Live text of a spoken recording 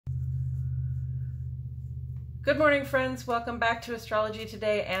Good morning, friends. Welcome back to Astrology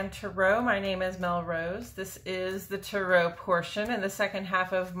Today and Tarot. My name is Mel Rose. This is the Tarot portion and the second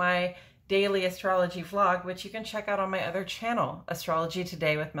half of my daily astrology vlog, which you can check out on my other channel, Astrology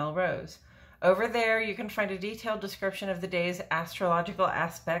Today with Mel Rose. Over there, you can find a detailed description of the day's astrological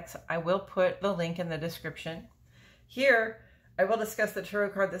aspects. I will put the link in the description. Here, I will discuss the tarot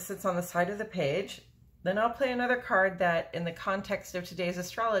card that sits on the side of the page. Then I'll play another card that, in the context of today's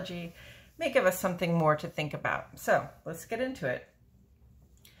astrology, may give us something more to think about. So let's get into it.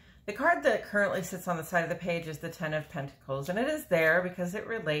 The card that currently sits on the side of the page is the Ten of Pentacles, and it is there because it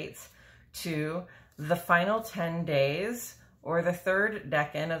relates to the final 10 days or the third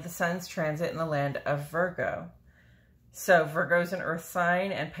decan of the sun's transit in the land of Virgo. So Virgo is an earth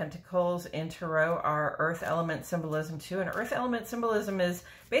sign, and Pentacles in Tarot are earth element symbolism too. And earth element symbolism is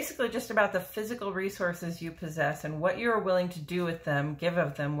basically just about the physical resources you possess and what you're willing to do with them, give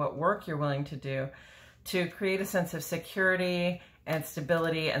of them, what work you're willing to do to create a sense of security and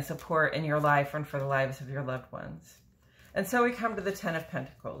stability and support in your life and for the lives of your loved ones. And so we come to the Ten of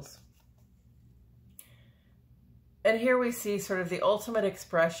Pentacles. And here we see sort of the ultimate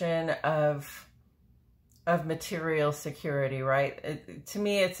expression of material security, right? To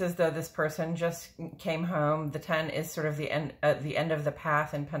me, it's as though this person just came home. The 10 is sort of the end of the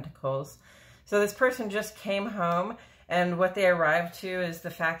path in Pentacles. So this person just came home, and what they arrived to is the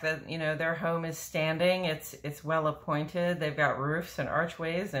fact that, you know, their home is standing. It's well appointed. They've got roofs and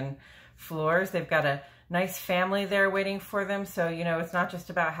archways and floors. They've got a nice family there waiting for them. So, you know, it's not just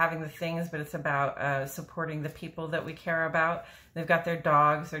about having the things, but it's about supporting the people that we care about. They've got their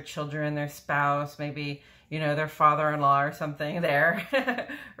dogs, their children, their spouse, maybe, you know, their father-in-law or something there,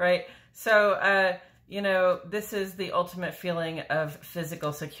 right? So, you know, this is the ultimate feeling of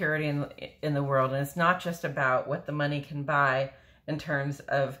physical security in the world. And it's not just about what the money can buy in terms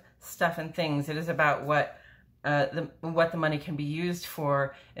of stuff and things. It is about what the money can be used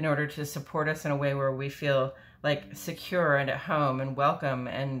for in order to support us in a way where we feel like secure and at home and welcome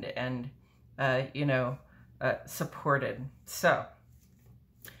and you know, supported. So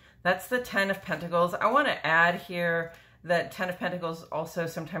that's the Ten of Pentacles. I want to add here that Ten of Pentacles also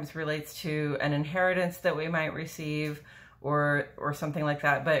sometimes relates to an inheritance that we might receive or something like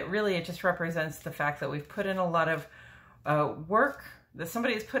that. But really, it just represents the fact that we've put in a lot of work, that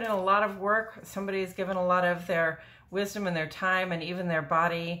somebody's put in a lot of work, somebody's given a lot of their wisdom and their time and even their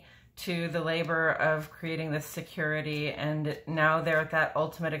body to the labor of creating this security, and now they're at that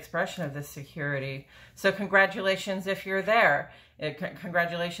ultimate expression of this security. So congratulations if you're there.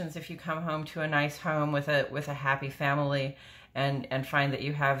 Congratulations if you come home to a nice home with a happy family and find that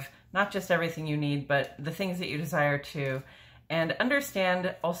you have not just everything you need, but the things that you desire to. And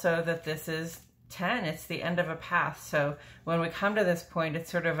understand also that this is 10, it's the end of a path. So when we come to this point,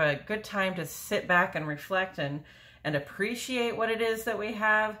 it's sort of a good time to sit back and reflect and appreciate what it is that we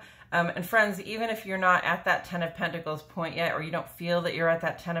have. And friends, even if you're not at that Ten of Pentacles point yet, or you don't feel that you're at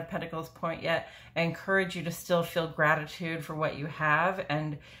that Ten of Pentacles point yet, I encourage you to still feel gratitude for what you have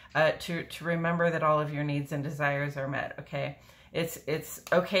and to remember that all of your needs and desires are met, okay? It's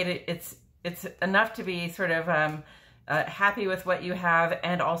okay to, it's enough to be sort of happy with what you have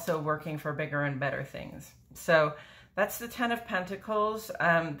and also working for bigger and better things. So that's the Ten of Pentacles.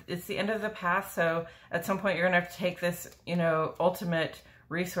 It's the end of the path. So at some point you're going to have to take this, you know, ultimate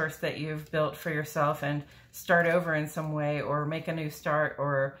resource that you've built for yourself and start over in some way, or make a new start,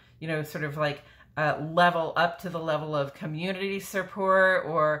 or, you know, sort of like level up to the level of community support,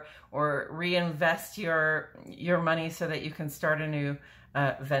 or reinvest your money so that you can start a new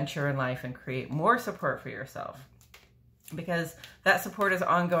venture in life and create more support for yourself. Because that support is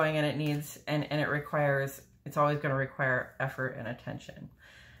ongoing, and it needs, and it requires, it's always going to require effort and attention.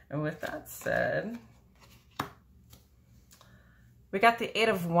 And with that said, we got the Eight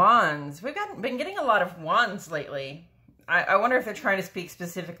of Wands. We've been getting a lot of wands lately. I wonder if they're trying to speak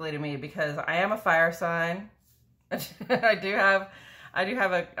specifically to me, because I am a fire sign. I do have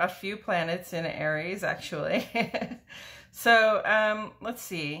a few planets in Aries, actually. So let's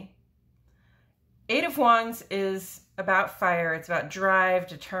see. Eight of Wands is about fire. It's about drive,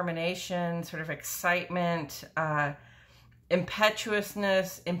 determination, sort of excitement,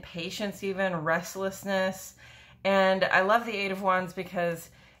 impetuousness, impatience even, restlessness. And I love the Eight of Wands because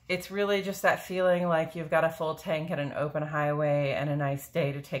it's really just that feeling like you've got a full tank and an open highway and a nice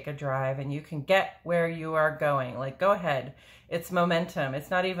day to take a drive, and you can get where you are going. Like, go ahead. It's momentum. It's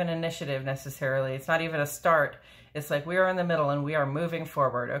not even initiative necessarily. It's not even a start. It's like we are in the middle and we are moving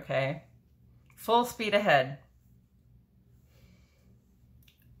forward, okay? Full speed ahead.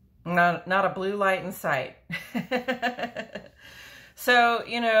 Not a blue light in sight. So,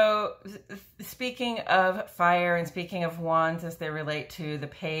 you know, speaking of fire and speaking of wands as they relate to the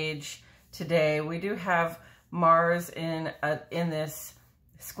page today, we do have Mars in this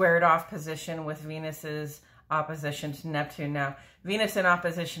squared off position with Venus's opposition to Neptune. Now, Venus in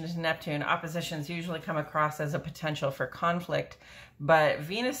opposition to Neptune, oppositions usually come across as a potential for conflict, but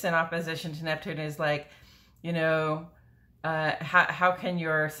Venus in opposition to Neptune is like, you know, how can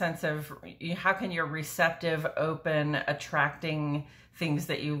your receptive, open, attracting things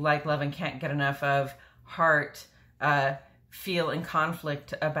that you like, love, and can't get enough of heart feel in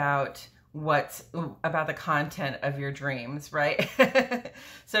conflict about the content of your dreams, right?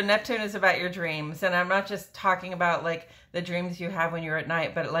 So Neptune is about your dreams, and I'm not just talking about like the dreams you have when you're at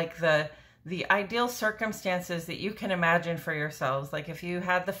night, but like the ideal circumstances that you can imagine for yourselves. Like if you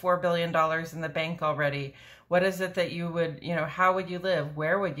had the $4 billion in the bank already, what is it that you would, you know, how would you live?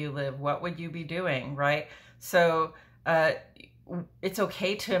 Where would you live? What would you be doing, right? So it's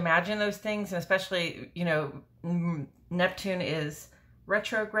okay to imagine those things, and especially, you know, Neptune is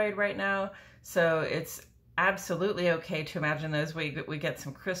retrograde right now, so it's absolutely okay to imagine those. We get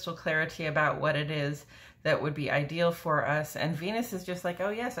some crystal clarity about what it is that would be ideal for us, and Venus is just like, oh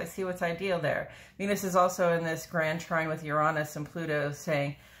yes, I see what's ideal there. Venus is also in this grand trine with Uranus and Pluto,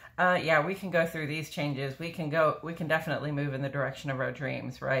 saying, yeah, we can go through these changes. We can definitely move in the direction of our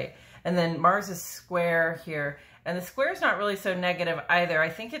dreams, right? And then Mars is square here, and the square is not really so negative either. I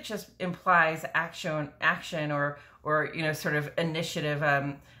think it just implies action, or you know, sort of initiative,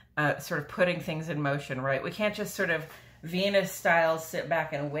 sort of putting things in motion, right? We can't just sort of Venus style sit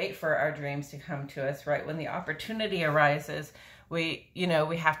back and wait for our dreams to come to us, right? When the opportunity arises, we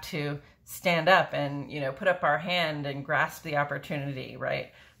have to stand up and, you know, put up our hand and grasp the opportunity,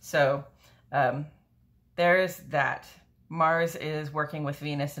 right? So there's that. Mars is working with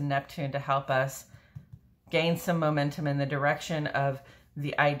Venus and Neptune to help us gain some momentum in the direction of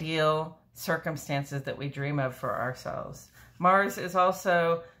the ideal circumstances that we dream of for ourselves. Mars is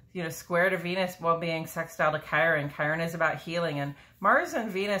also, you know, square to Venus while being sextile to Chiron. Chiron is about healing, and Mars and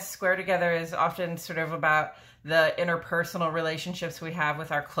Venus square together is often sort of about the interpersonal relationships we have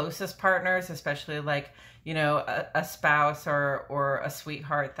with our closest partners, especially like, you know, a spouse or a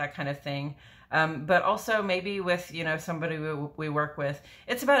sweetheart, that kind of thing. But also maybe with, you know, somebody we work with.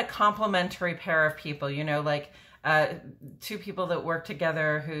 It's about a complementary pair of people, you know, like two people that work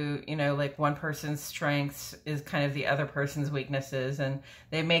together who, you know, like one person's strengths is kind of the other person's weaknesses, and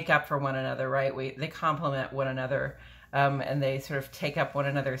they make up for one another, right? They complement one another, and they sort of take up one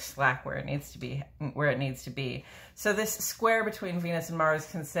another's slack where it needs to be. So this square between Venus and Mars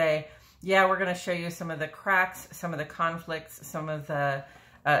can say, yeah, we're going to show you some of the cracks, some of the conflicts, some of the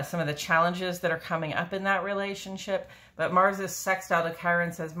challenges that are coming up in that relationship. But Mars's sextile to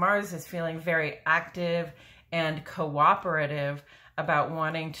Chiron says Mars is feeling very active and cooperative about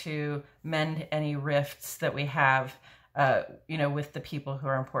wanting to mend any rifts that we have, you know, with the people who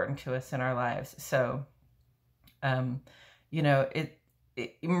are important to us in our lives. So, you know,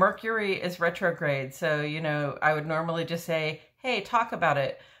 Mercury is retrograde. So, you know, I would normally just say, hey, talk about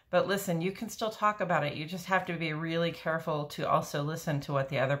it. But listen, you can still talk about it. You just have to be really careful to also listen to what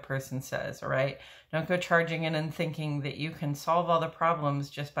the other person says, all right? Don't go charging in and thinking that you can solve all the problems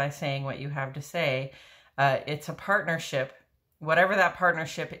just by saying what you have to say. It's a partnership. Whatever that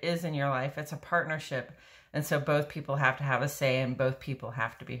partnership is in your life, it's a partnership. And so both people have to have a say, and both people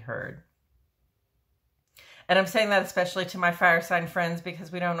have to be heard. And I'm saying that especially to my fire sign friends,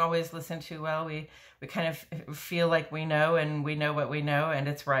 because we don't always listen too well. We kind of feel like we know, and we know what we know, and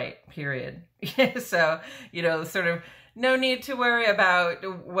it's right, period. So, you know, sort of no need to worry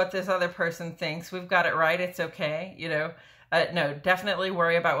about what this other person thinks. We've got it right. It's okay. You know, no, definitely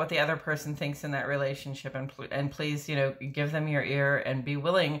worry about what the other person thinks in that relationship. And please, you know, give them your ear and be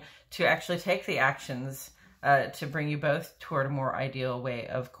willing to actually take the actions to bring you both toward a more ideal way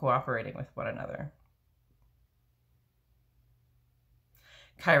of cooperating with one another.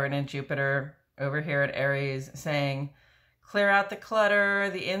 Chiron and Jupiter over here at Aries saying, clear out the clutter,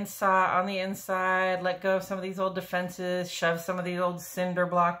 on the inside, let go of some of these old defenses, shove some of these old cinder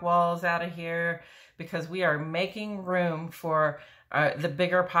block walls out of here, because we are making room for the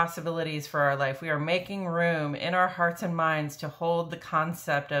bigger possibilities for our life. We are making room in our hearts and minds to hold the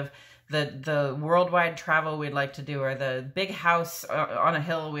concept of the worldwide travel we'd like to do, or the big house on a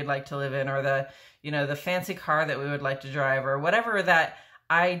hill we'd like to live in, or the fancy car that we would like to drive, or whatever that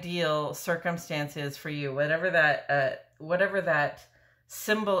ideal circumstance is for you, whatever that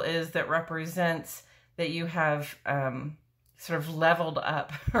symbol is that represents that you have sort of leveled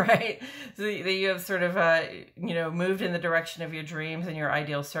up, right? So that you have sort of you know, moved in the direction of your dreams and your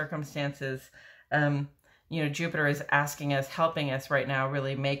ideal circumstances. you know, Jupiter is asking us, helping us right now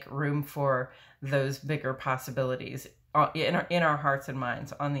really make room for those bigger possibilities in our hearts and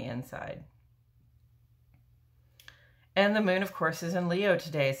minds on the inside. And the moon, of course, is in Leo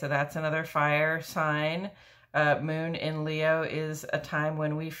today, so that's another fire sign. Moon in Leo is a time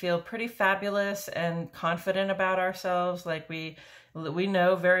when we feel pretty fabulous and confident about ourselves, like we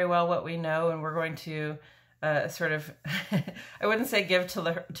know very well what we know, and we're going to sort of, I wouldn't say give till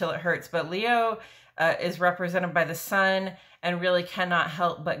it hurts, but Leo is represented by the sun and really cannot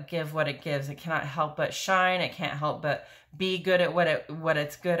help but give what it gives. It cannot help but shine. It can't help but be good at what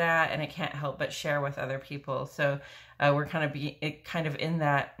it's good at, and it can't help but share with other people. So we're kind of in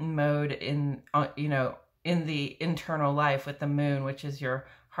that mode in the internal life with the moon, which is your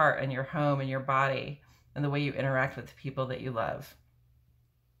heart and your home and your body and the way you interact with the people that you love.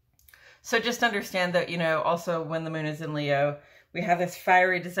 So just understand that, you know, also when the moon is in Leo, we have this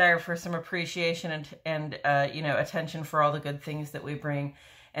fiery desire for some appreciation and you know, attention for all the good things that we bring.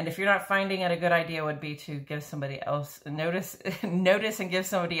 And if you're not finding it, a good idea would be to give somebody else notice and give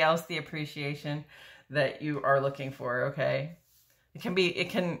somebody else the appreciation that you are looking for. Okay. It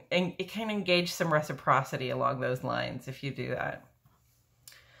can engage some reciprocity along those lines if you do that.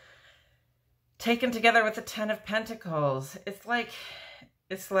 Taken together with the 10 of Pentacles, it's like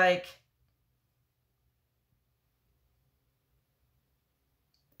it's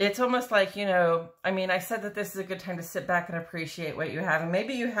almost like, you know, I mean, I said that this is a good time to sit back and appreciate what you have. And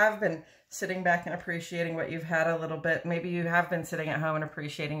maybe you have been sitting back and appreciating what you've had a little bit. Maybe you have been sitting at home and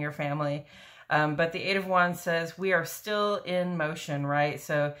appreciating your family. But the 8 of Wands says we are still in motion, right?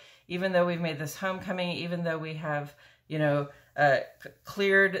 So even though we've made this homecoming, even though we have, you know,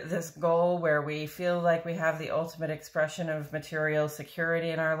 cleared this goal where we feel like we have the ultimate expression of material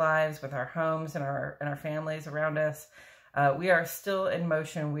security in our lives with our homes and our families around us, we are still in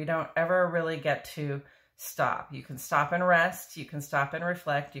motion. We don't ever really get to stop. You can stop and rest. You can stop and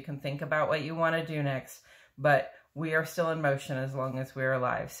reflect. You can think about what you want to do next, but we are still in motion as long as we're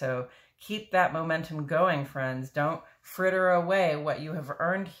alive. So keep that momentum going, friends. Don't fritter away what you have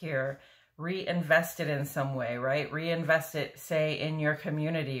earned here. Reinvest it in some way, right? Reinvest it, say, in your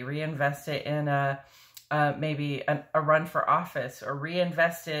community. Reinvest it in maybe a run for office, or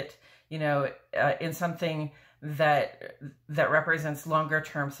reinvest it, you know, in something that represents longer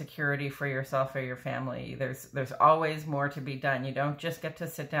term security for yourself or your family. There's always more to be done. You don't just get to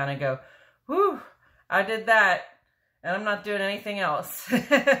sit down and go, whew, I did that and I'm not doing anything else,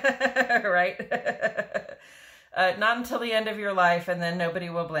 right? Not until the end of your life, and then nobody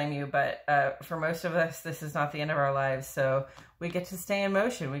will blame you. But for most of us, this is not the end of our lives. So we get to stay in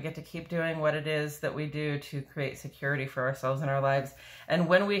motion. We get to keep doing what it is that we do to create security for ourselves and our lives. And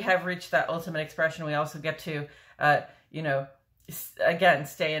when we have reached that ultimate expression, we also get to, you know, again,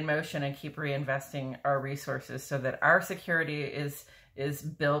 stay in motion and keep reinvesting our resources so that our security is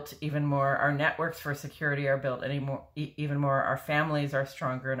built even more. Our networks for security are built even more. Our families are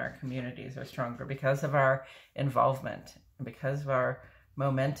stronger and our communities are stronger because of our involvement and because of our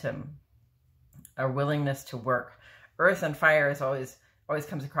momentum, our willingness to work. Earth and fire is always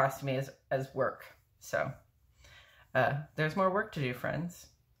comes across to me as work. So there's more work to do, friends.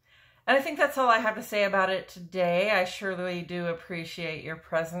 And I think that's all I have to say about it today. I surely do appreciate your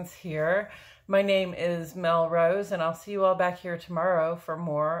presence here. My name is Mel Rose, and I'll see you all back here tomorrow for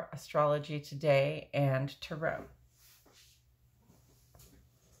more Astrology Today and Tarot.